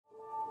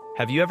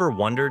Have you ever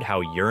wondered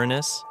how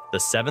Uranus, the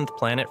seventh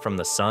planet from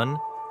the Sun,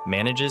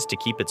 manages to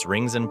keep its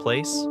rings in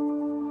place?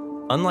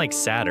 Unlike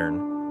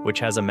Saturn, which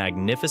has a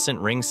magnificent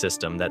ring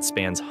system that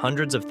spans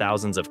hundreds of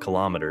thousands of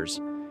kilometers,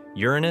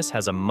 Uranus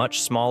has a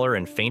much smaller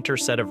and fainter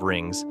set of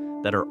rings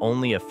that are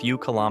only a few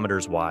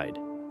kilometers wide.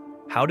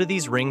 How do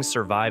these rings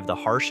survive the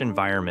harsh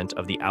environment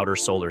of the outer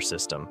solar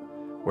system,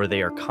 where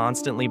they are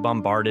constantly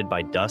bombarded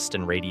by dust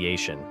and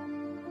radiation?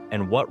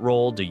 And what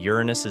role do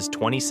Uranus's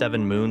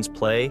 27 moons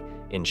play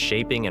in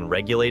shaping and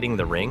regulating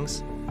the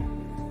rings?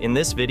 In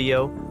this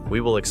video,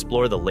 we will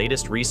explore the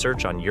latest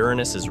research on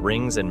Uranus's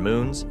rings and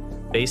moons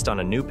based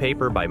on a new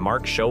paper by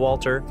Mark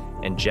Showalter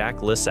and Jack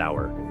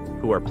Lissauer,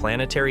 who are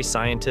planetary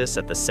scientists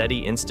at the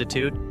SETI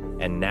Institute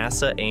and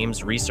NASA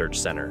Ames Research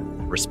Center,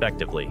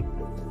 respectively.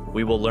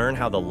 We will learn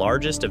how the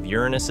largest of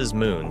Uranus's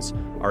moons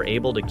are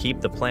able to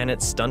keep the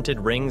planet's stunted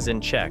rings in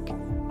check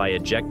by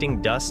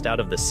ejecting dust out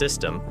of the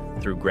system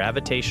through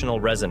gravitational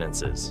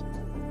resonances.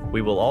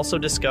 We will also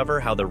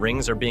discover how the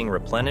rings are being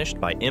replenished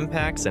by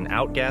impacts and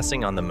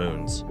outgassing on the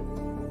moons.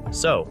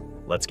 So,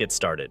 let's get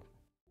started.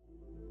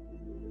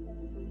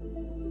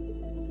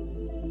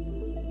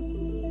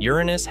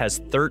 Uranus has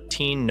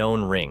 13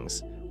 known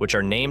rings, which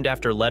are named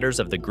after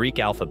letters of the Greek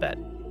alphabet.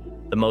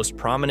 The most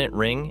prominent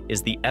ring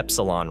is the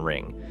Epsilon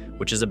ring,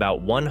 which is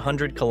about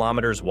 100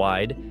 kilometers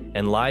wide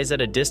and lies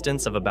at a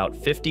distance of about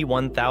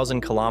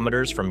 51,000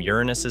 kilometers from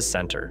Uranus's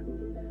center.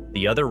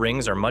 The other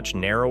rings are much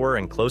narrower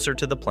and closer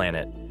to the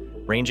planet,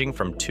 ranging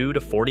from 2 to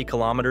 40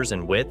 kilometers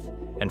in width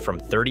and from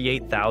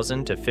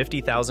 38,000 to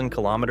 50,000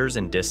 kilometers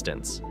in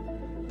distance.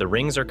 The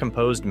rings are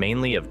composed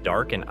mainly of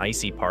dark and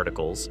icy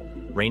particles,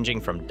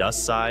 ranging from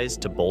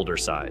dust-sized to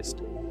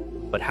boulder-sized.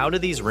 But how do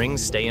these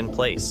rings stay in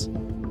place?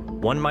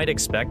 One might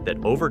expect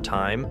that over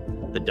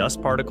time, the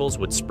dust particles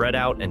would spread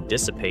out and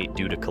dissipate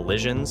due to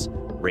collisions,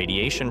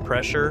 radiation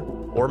pressure,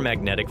 or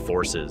magnetic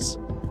forces.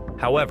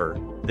 However,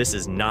 this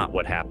is not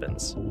what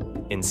happens.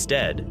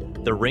 Instead,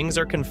 the rings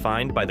are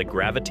confined by the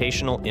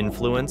gravitational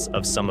influence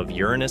of some of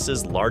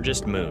Uranus's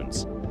largest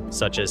moons,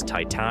 such as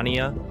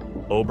Titania,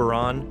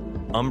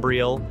 Oberon,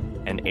 Umbriel,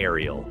 and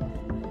Ariel.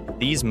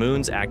 These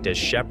moons act as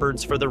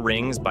shepherds for the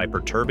rings by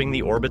perturbing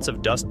the orbits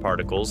of dust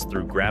particles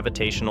through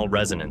gravitational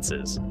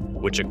resonances,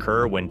 which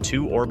occur when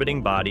two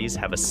orbiting bodies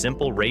have a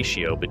simple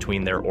ratio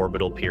between their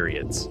orbital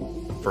periods.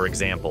 For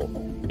example,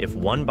 if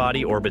one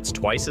body orbits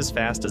twice as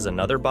fast as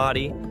another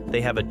body,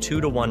 they have a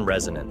 2-to-1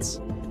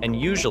 resonance. And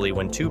usually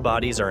when two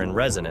bodies are in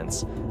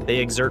resonance, they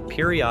exert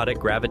periodic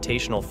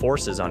gravitational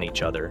forces on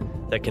each other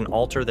that can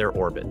alter their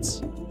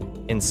orbits.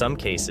 In some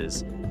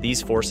cases,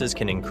 these forces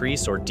can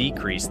increase or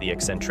decrease the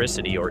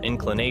eccentricity or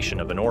inclination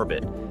of an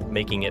orbit,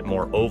 making it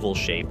more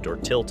oval-shaped or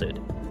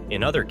tilted.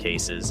 In other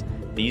cases,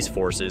 these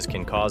forces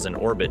can cause an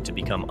orbit to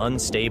become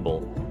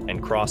unstable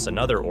and cross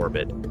another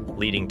orbit,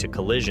 leading to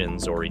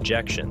collisions or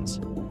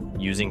ejections.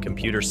 Using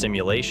computer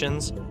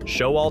simulations,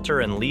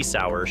 Showalter and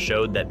Lissauer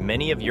showed that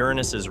many of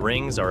Uranus's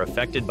rings are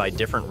affected by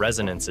different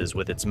resonances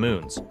with its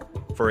moons.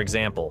 For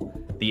example,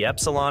 the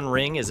Epsilon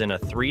ring is in a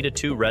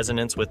 3-to-2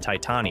 resonance with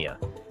Titania,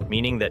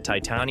 meaning that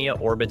Titania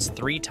orbits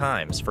 3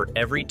 times for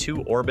every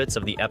 2 orbits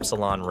of the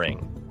Epsilon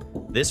ring.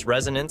 This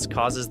resonance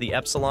causes the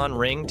Epsilon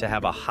ring to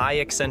have a high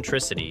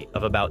eccentricity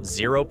of about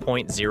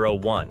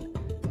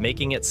 0.01,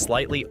 making it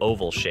slightly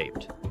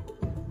oval-shaped.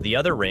 The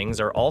other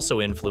rings are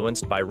also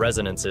influenced by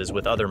resonances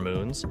with other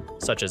moons,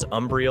 such as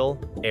Umbriel,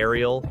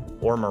 Ariel,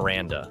 or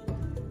Miranda.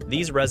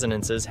 These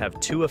resonances have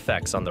 2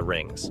 effects on the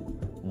rings.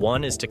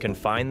 One is to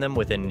confine them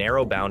within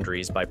narrow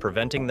boundaries by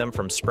preventing them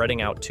from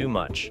spreading out too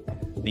much.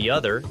 The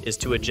other is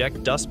to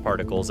eject dust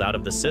particles out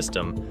of the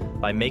system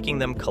by making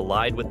them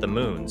collide with the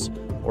moons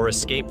or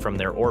escape from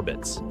their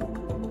orbits.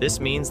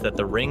 This means that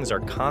the rings are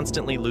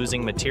constantly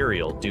losing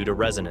material due to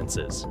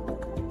resonances.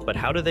 But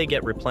how do they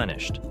get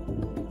replenished?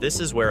 This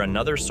is where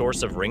another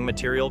source of ring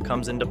material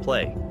comes into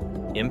play: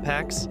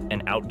 impacts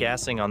and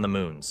outgassing on the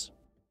moons.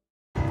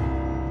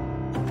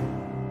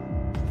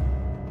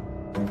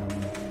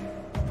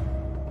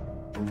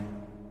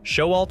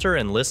 Showalter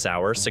and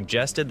Lissauer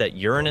suggested that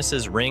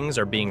Uranus's rings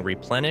are being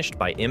replenished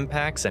by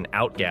impacts and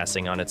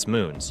outgassing on its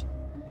moons.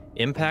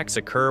 Impacts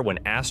occur when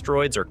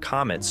asteroids or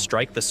comets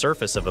strike the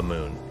surface of a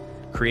moon,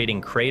 creating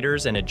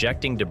craters and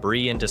ejecting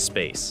debris into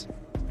space.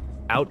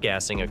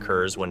 Outgassing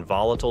occurs when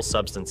volatile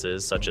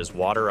substances such as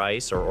water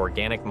ice or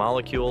organic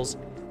molecules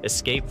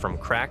escape from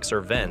cracks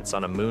or vents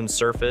on a moon's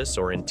surface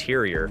or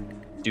interior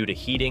due to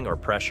heating or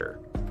pressure.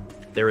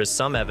 There is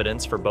some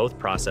evidence for both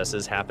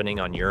processes happening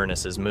on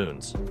Uranus's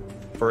moons.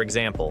 For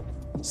example,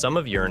 some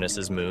of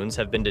Uranus's moons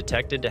have been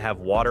detected to have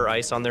water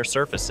ice on their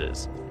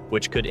surfaces,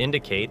 which could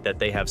indicate that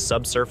they have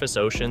subsurface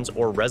oceans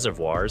or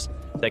reservoirs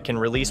that can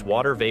release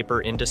water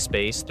vapor into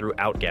space through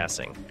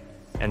outgassing.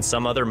 And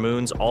some other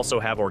moons also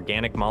have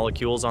organic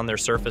molecules on their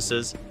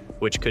surfaces,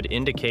 which could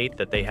indicate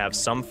that they have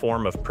some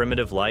form of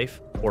primitive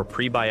life or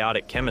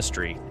prebiotic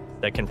chemistry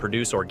that can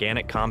produce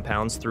organic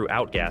compounds through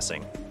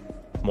outgassing.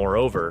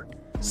 Moreover,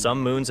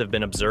 some moons have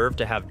been observed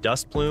to have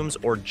dust plumes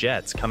or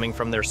jets coming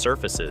from their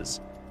surfaces,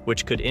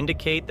 which could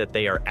indicate that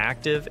they are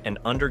active and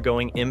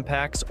undergoing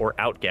impacts or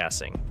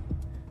outgassing.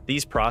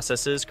 These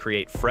processes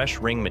create fresh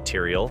ring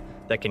material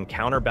that can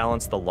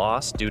counterbalance the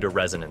loss due to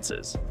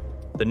resonances.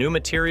 The new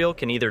material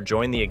can either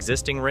join the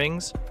existing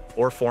rings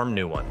or form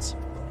new ones.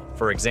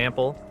 For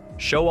example,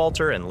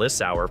 Showalter and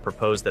Lissauer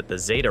proposed that the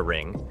Zeta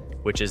ring,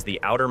 which is the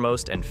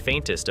outermost and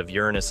faintest of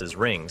Uranus's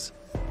rings,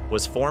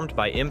 was formed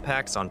by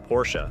impacts on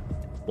Portia,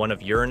 one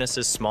of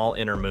Uranus's small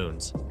inner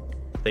moons.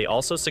 They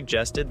also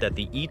suggested that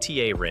the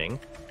ETA ring,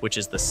 which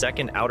is the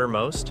second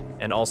outermost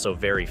and also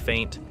very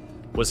faint,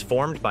 was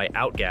formed by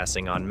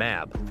outgassing on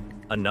Mab,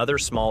 another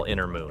small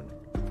inner moon.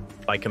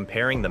 By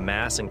comparing the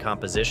mass and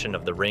composition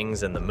of the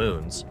rings and the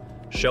moons,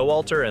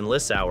 Showalter and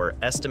Lissauer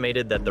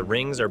estimated that the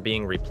rings are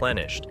being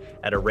replenished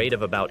at a rate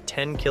of about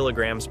 10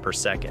 kilograms per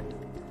second.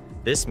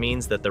 This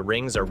means that the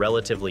rings are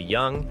relatively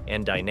young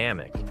and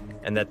dynamic,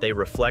 and that they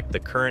reflect the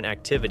current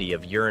activity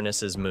of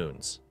Uranus's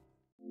moons.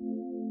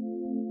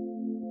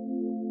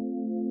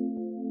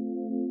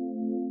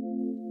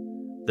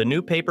 The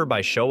new paper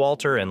by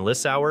Showalter and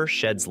Lissauer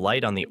sheds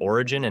light on the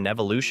origin and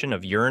evolution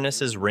of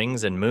Uranus's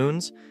rings and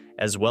moons,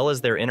 as well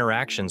as their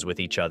interactions with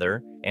each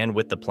other and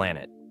with the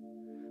planet.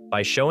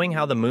 By showing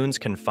how the moons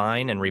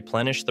confine and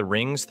replenish the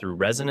rings through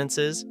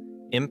resonances,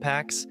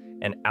 impacts,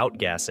 and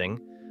outgassing,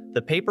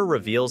 the paper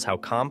reveals how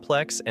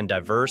complex and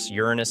diverse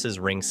Uranus's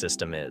ring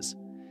system is.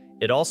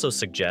 It also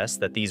suggests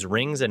that these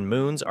rings and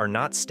moons are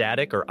not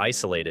static or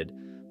isolated,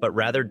 but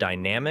rather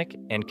dynamic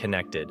and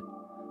connected.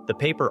 The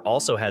paper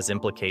also has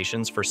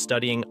implications for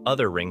studying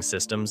other ring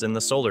systems in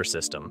the solar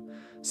system,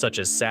 such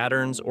as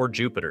Saturn's or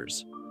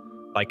Jupiter's.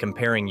 By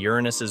comparing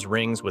Uranus's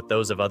rings with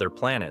those of other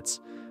planets,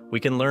 we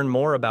can learn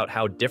more about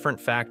how different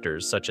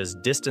factors such as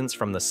distance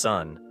from the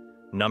Sun,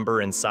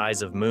 number and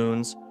size of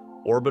moons,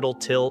 orbital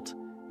tilt,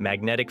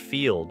 magnetic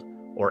field,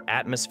 or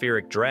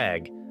atmospheric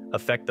drag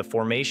affect the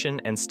formation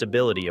and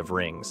stability of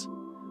rings.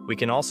 We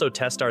can also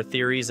test our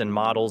theories and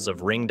models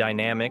of ring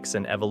dynamics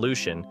and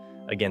evolution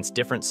against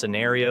different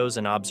scenarios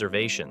and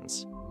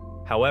observations.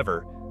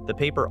 However, the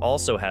paper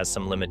also has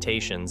some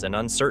limitations and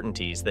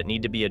uncertainties that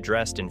need to be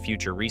addressed in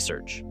future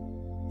research.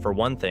 For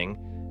one thing,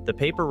 the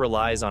paper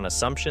relies on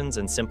assumptions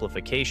and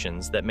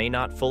simplifications that may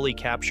not fully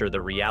capture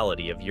the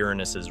reality of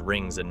Uranus's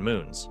rings and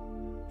moons.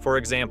 For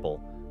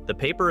example, the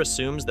paper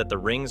assumes that the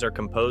rings are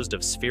composed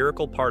of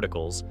spherical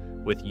particles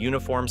with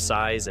uniform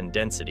size and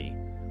density,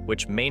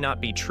 which may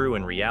not be true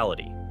in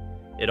reality.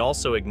 It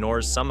also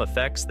ignores some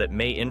effects that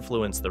may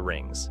influence the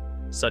rings,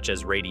 such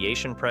as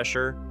radiation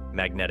pressure,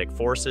 magnetic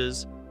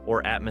forces,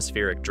 or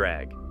atmospheric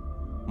drag.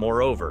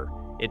 Moreover,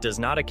 it does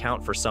not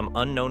account for some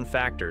unknown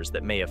factors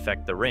that may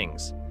affect the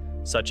rings,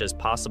 such as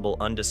possible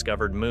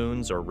undiscovered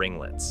moons or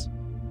ringlets.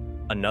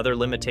 Another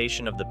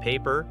limitation of the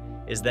paper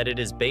is that it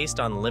is based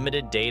on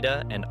limited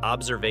data and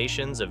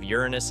observations of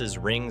Uranus's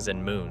rings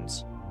and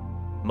moons.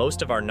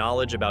 Most of our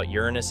knowledge about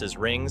Uranus's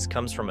rings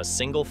comes from a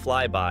single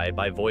flyby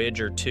by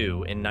Voyager 2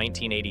 in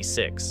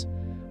 1986,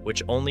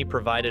 which only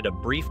provided a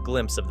brief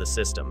glimpse of the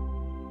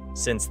system.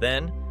 Since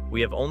then,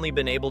 we have only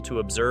been able to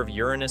observe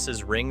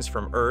Uranus's rings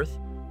from Earth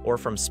or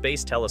from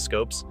space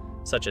telescopes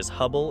such as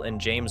Hubble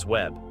and James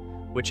Webb,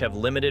 which have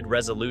limited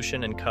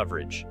resolution and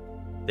coverage.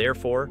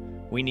 Therefore,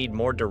 we need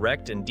more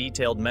direct and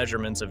detailed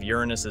measurements of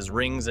Uranus's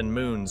rings and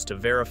moons to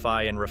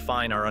verify and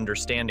refine our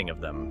understanding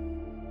of them.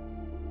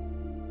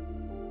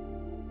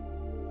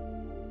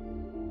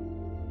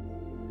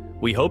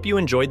 We hope you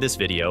enjoyed this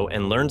video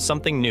and learned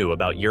something new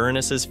about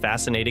Uranus's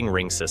fascinating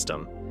ring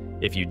system.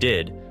 If you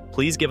did,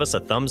 please give us a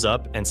thumbs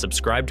up and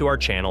subscribe to our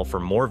channel for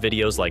more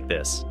videos like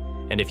this.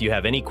 And if you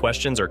have any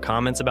questions or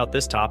comments about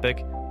this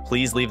topic,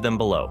 please leave them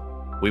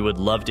below. We would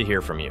love to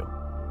hear from you.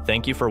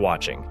 Thank you for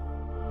watching.